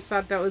 I just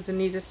thought that was the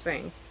neatest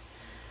thing.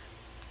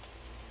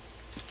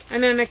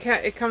 And then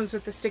it comes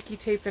with the sticky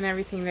tape and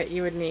everything that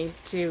you would need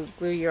to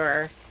glue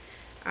your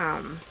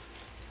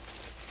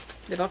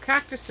little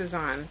cactuses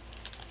on.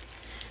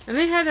 And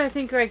they had, I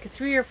think, like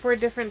 3 or 4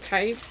 different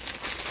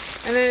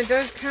types. And then it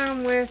does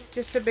come with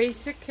just a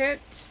basic kit.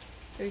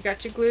 So you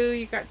got your glue,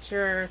 you got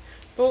your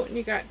boat, and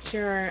you got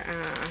your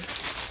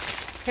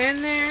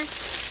pen there.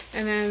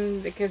 And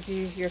then it gives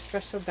you your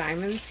special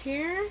diamonds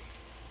here.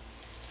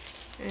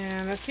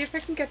 And let's see if I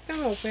can get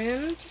them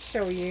open to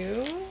show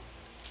you.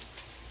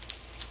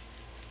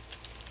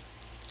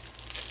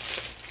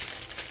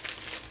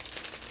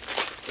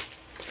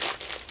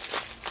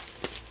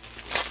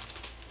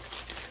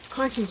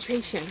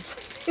 Concentration.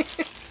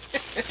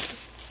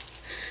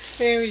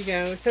 There we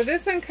go. So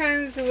this one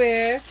comes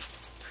with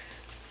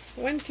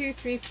 1, 2,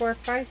 3, 4,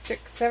 5,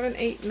 6, 7,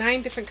 8,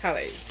 9 different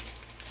colors.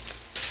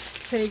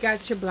 So you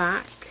got your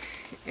black,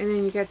 and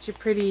then you got your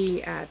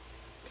pretty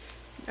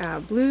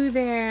blue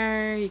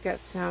there. You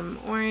got some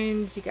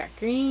orange. You got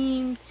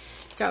green. You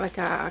got like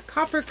a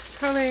copper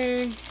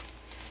color.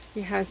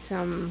 You have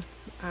some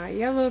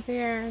yellow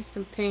there,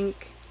 some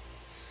pink,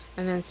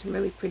 and then some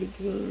really pretty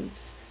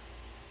greens.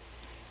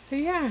 So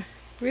yeah,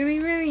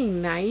 really, really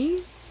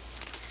nice.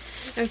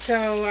 And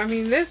so, I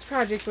mean, this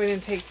project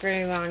wouldn't take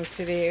very long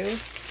to do.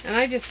 And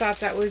I just thought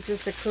that was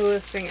just the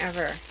coolest thing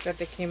ever that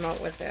they came out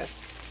with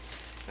this.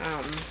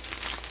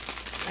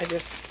 I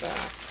just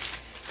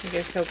think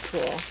it's so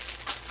cool.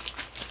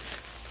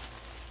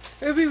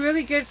 It would be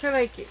really good for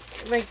like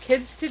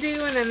kids to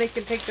do, and then they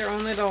could take their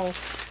own little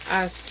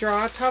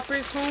straw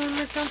toppers home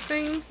or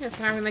something. If you're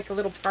having like a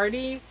little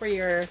party for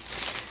your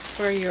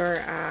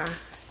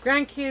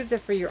grandkids or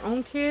for your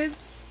own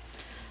kids.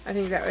 I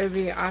think that would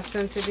be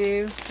awesome to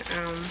do.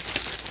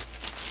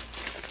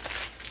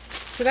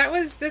 So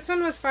this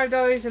one was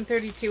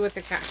 $5.32 with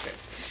the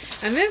cactus.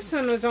 And this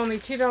one was only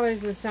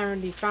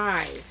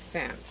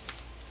 $2.75.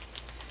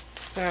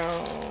 So,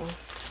 let's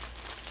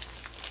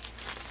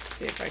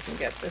see if I can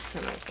get this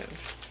one open.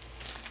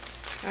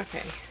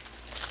 Okay.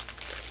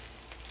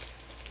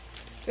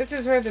 This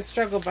is where the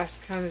struggle bus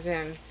comes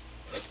in.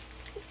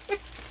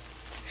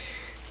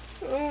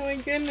 Oh my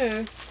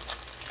goodness.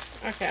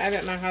 Okay, I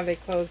don't know how they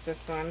close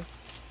this one.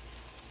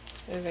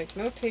 There's like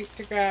no tape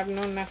to grab,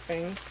 no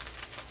nothing.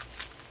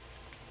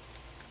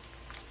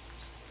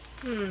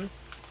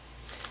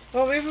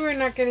 Well, maybe we're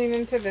not getting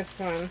into this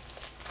one.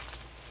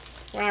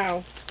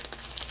 Wow.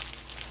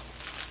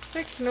 It's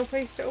like no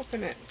place to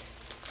open it.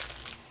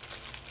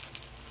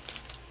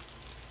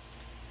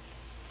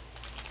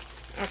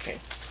 Okay.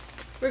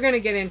 We're gonna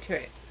get into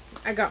it.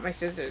 I got my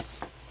scissors.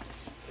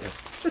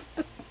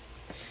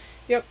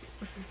 Yep.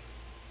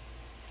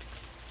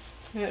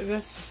 Yeah,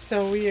 that's just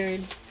so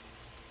weird.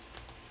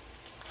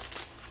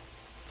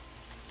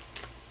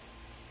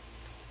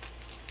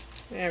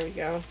 There we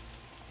go.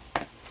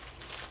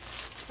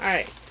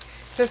 Alright.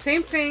 So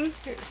same thing.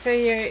 So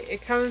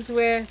it comes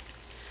with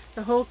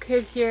the whole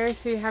kit here.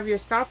 So you have your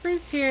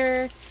stoppers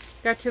here.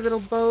 Got your little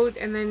boat.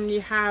 And then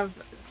you have...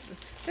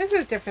 This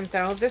is different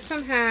though. This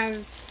one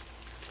has...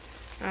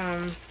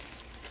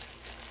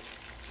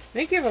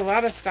 they give a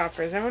lot of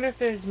stoppers. I wonder if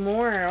there's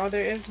more. Oh,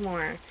 there is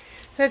more.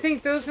 So I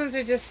think those ones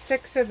are just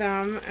 6 of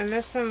them, and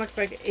this one looks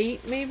like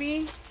 8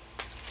 maybe.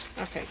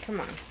 Okay, come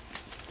on.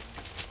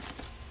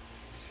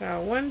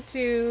 So 1,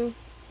 2,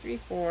 3,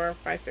 4,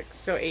 5, 6,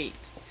 so 8.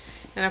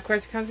 And of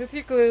course it comes with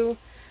your glue,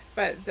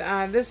 but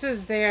this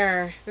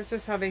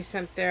is how they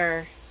sent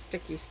their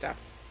sticky stuff.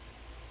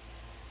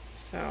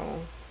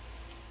 So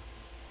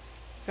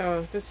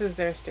this is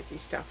their sticky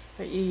stuff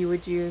that you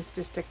would use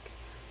to stick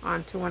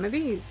onto one of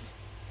these.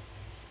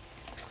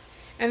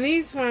 And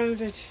these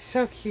ones are just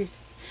so cute.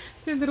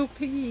 They're little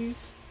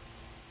piggies.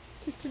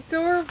 Just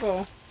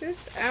adorable.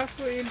 Just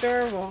absolutely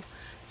adorable.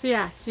 So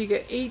yeah, so you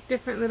get 8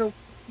 different little...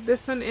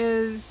 This one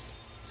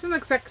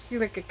looks actually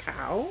like a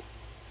cow.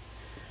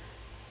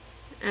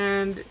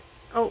 And,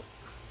 oh.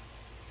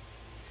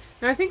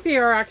 Now I think they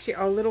are actually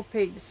all little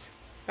pigs.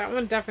 That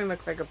one definitely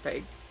looks like a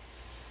pig.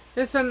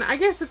 This one, I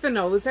guess with the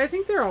nose, I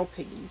think they're all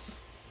piggies.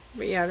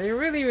 But yeah, they're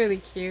really,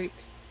 really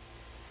cute.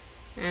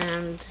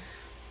 And,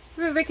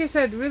 like I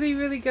said, really,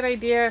 really good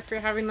idea if you're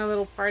having a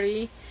little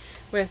party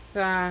with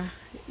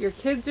your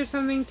kids or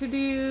something to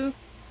do.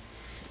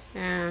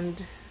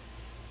 And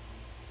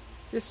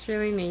just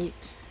really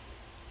neat.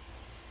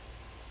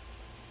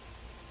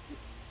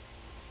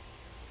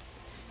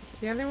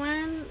 The other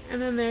one,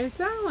 and then there's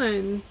that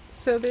one.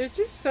 So they're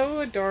just so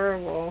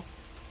adorable.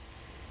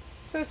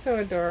 So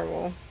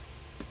adorable.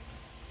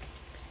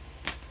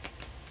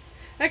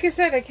 Like I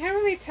said, I can't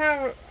really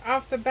tell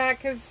off the back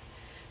because,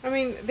 I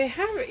mean, they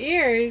have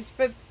ears,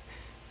 but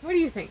what do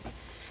you think?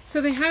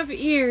 So they have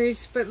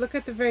ears, but look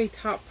at the very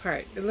top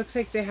part. It looks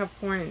like they have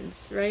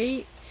horns,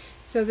 right?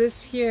 So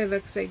this here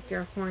looks like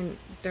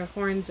their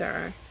horns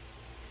are.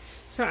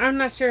 So I'm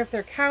not sure if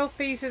they're cow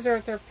faces or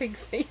if they're pig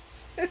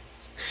faces.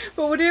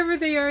 But whatever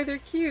they are, they're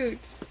cute.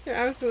 They're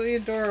absolutely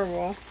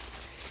adorable.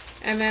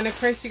 And then of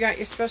course you got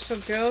your special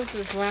drills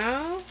as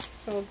well.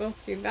 So we'll go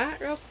through that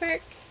real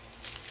quick.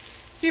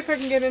 See if I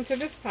can get into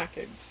this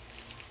package.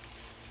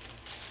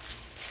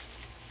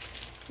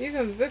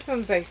 This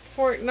one's like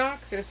Fort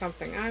Knox or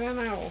something. I don't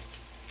know.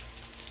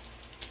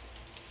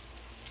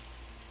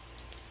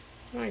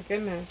 My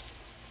goodness.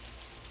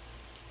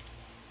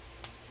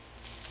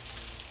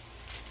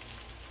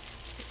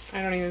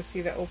 I don't even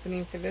see the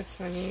opening for this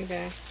one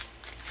either.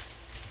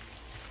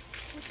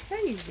 It's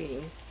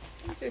crazy.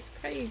 It's just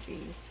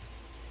crazy.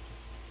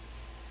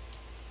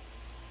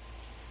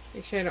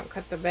 Make sure I don't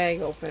cut the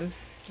bag open,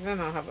 because then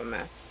I'll have a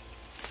mess.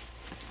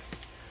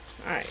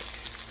 Alright,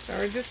 so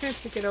we're just going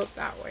to take it out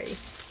that way.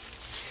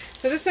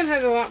 So this one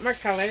has a lot more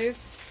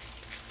colors.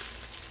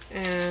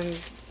 And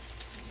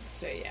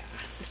so yeah.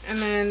 And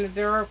then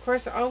they're of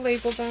course all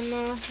labeled on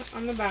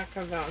the back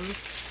of them.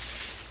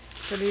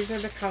 So these are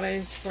the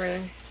colors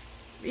for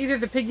either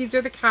the piggies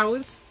or the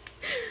cows.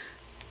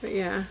 But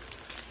yeah.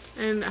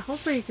 And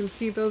hopefully you can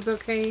see those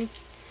okay.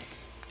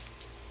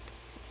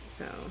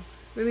 So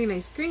really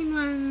nice green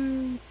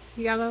ones,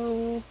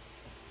 yellow,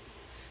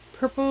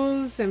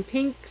 purples, and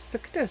pinks.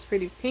 Look at those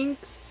pretty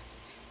pinks.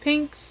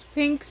 Pinks.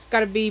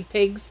 Gotta be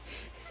pigs.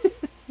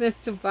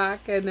 That's a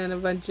black and then a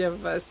bunch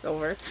of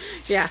silver.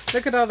 Yeah,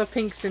 look at all the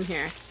pinks in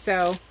here.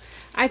 So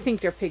I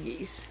think they're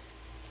piggies.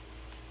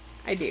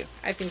 I do.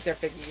 I think they're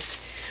piggies.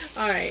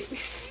 Alright.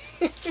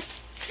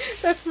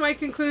 That's my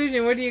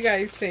conclusion. What do you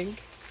guys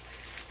think?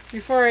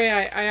 Before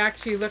I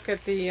actually look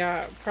at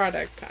the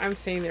product, I'm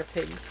saying they're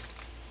pigs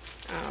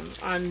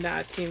on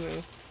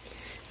Temu.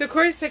 So of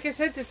course, like I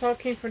said, this all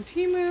came from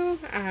Temu.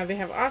 They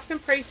have awesome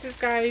prices,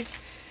 guys.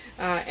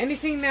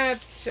 Anything that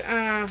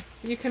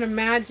you can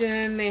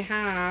imagine they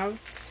have.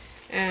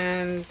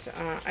 And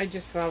I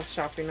just love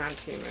shopping on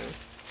Temu.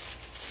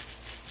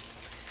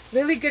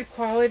 Really good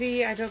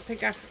quality. I don't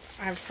think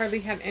I've hardly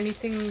had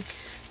anything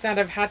that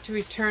I've had to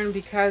return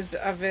because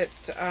of it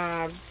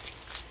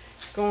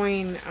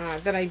going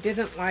that I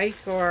didn't like.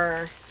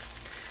 Or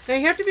now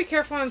you have to be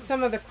careful on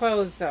some of the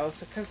clothes though,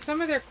 because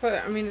some of their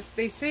clothes, I mean,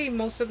 they say,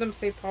 most of them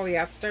say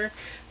polyester,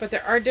 but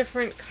there are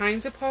different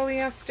kinds of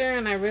polyester,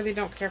 and I really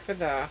don't care for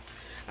the,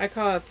 I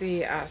call it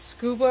the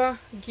scuba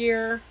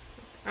gear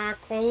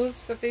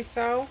clothes that they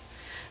sell.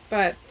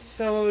 But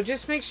so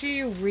just make sure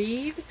you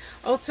read.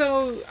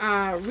 Also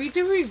read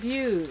the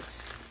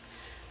reviews.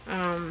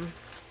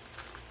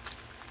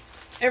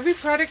 Every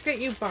product that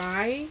you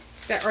buy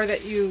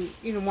that you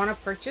want to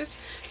purchase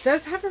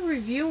does have a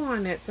review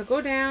on it. So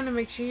go down and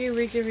make sure you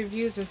read the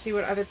reviews and see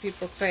what other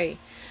people say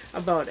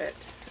about it.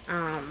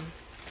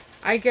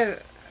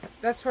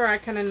 That's where I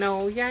kind of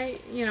know, yeah,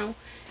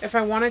 if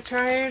I want to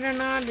try it or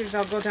not, is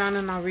I'll go down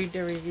and I'll read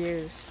the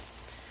reviews.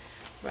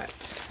 But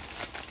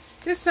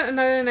just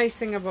another nice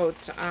thing about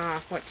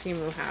what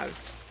Temu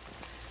has.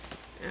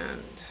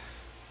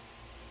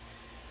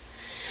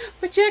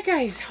 But yeah,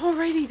 guys,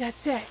 alrighty,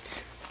 that's it.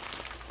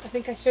 I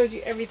think I showed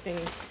you everything.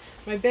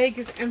 My bag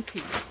is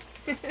empty.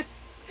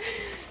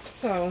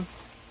 So,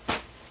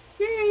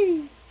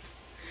 yay!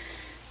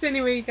 So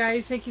anyway,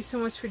 guys, thank you so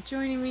much for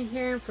joining me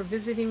here and for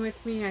visiting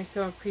with me. I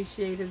so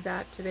appreciated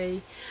that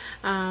today.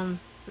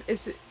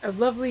 It's a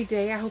lovely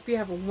day. I hope you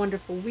have a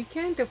wonderful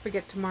weekend. Don't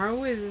forget,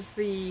 tomorrow is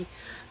the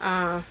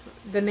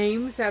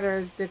names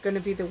they're going to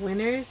be the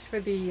winners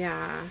for the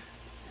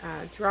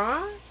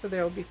draw. So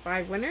there will be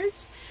 5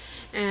 winners.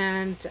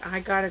 And I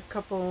got a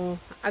couple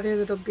other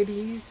little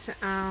goodies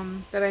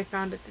that I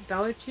found at the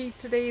Dollar Tree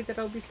today that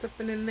I'll be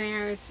slipping in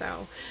there.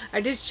 So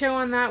I did show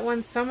on that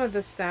one some of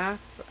the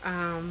stuff.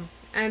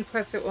 And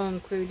plus it will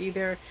include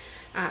either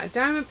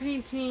diamond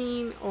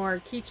painting or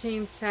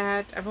keychain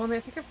set. I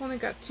think I've only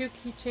got 2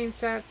 keychain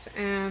sets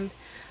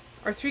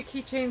or 3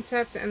 keychain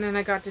sets, and then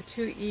I got the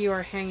 2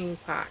 Eeyore hanging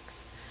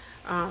plaques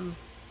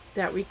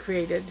that we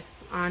created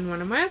on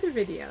one of my other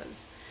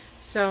videos.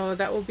 So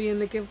that will be in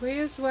the giveaway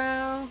as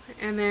well.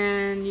 And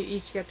then you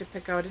each get to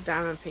pick out a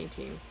diamond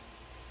painting.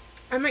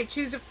 I might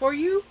choose it for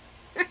you.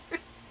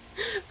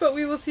 But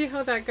we will see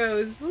how that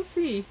goes. We'll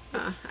see.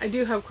 I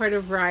do have quite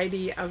a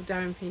variety of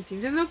diamond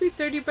paintings. And they'll be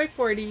 30 by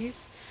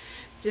 40s.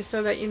 Just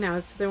so that you know.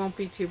 So they won't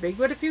be too big.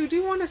 But if you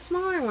do want a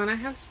smaller one, I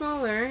have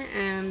smaller.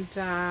 And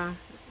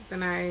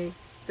then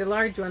the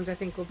large ones I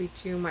think will be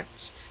too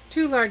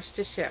large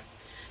to ship.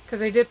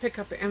 Because I did pick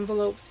up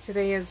envelopes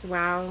today as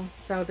well,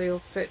 so they'll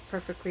fit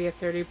perfectly a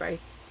 30 by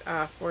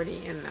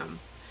 40 in them.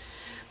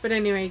 But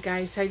anyway,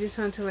 guys, I just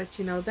want to let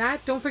you know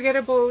that. Don't forget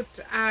about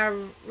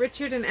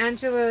Richard and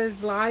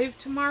Angela's live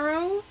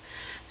tomorrow.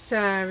 So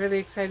I'm really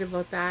excited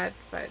about that.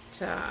 But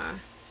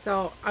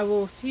so I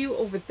will see you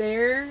over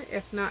there,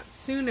 if not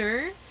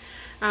sooner.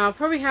 I'll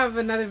probably have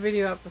another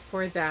video up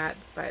before that,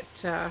 but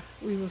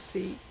we will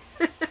see.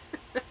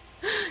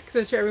 Because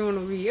I'm sure everyone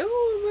will be, oh,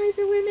 am I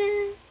the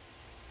winner?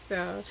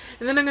 So,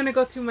 and then I'm going to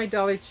go through my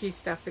Dollar Tree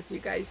stuff with you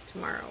guys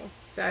tomorrow.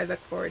 So I look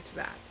forward to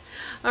that.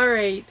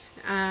 Alright,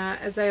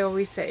 as I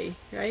always say,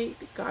 right?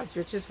 God's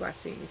richest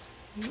blessings.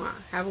 Mwah.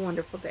 Have a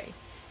wonderful day.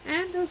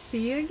 And I'll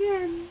see you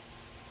again.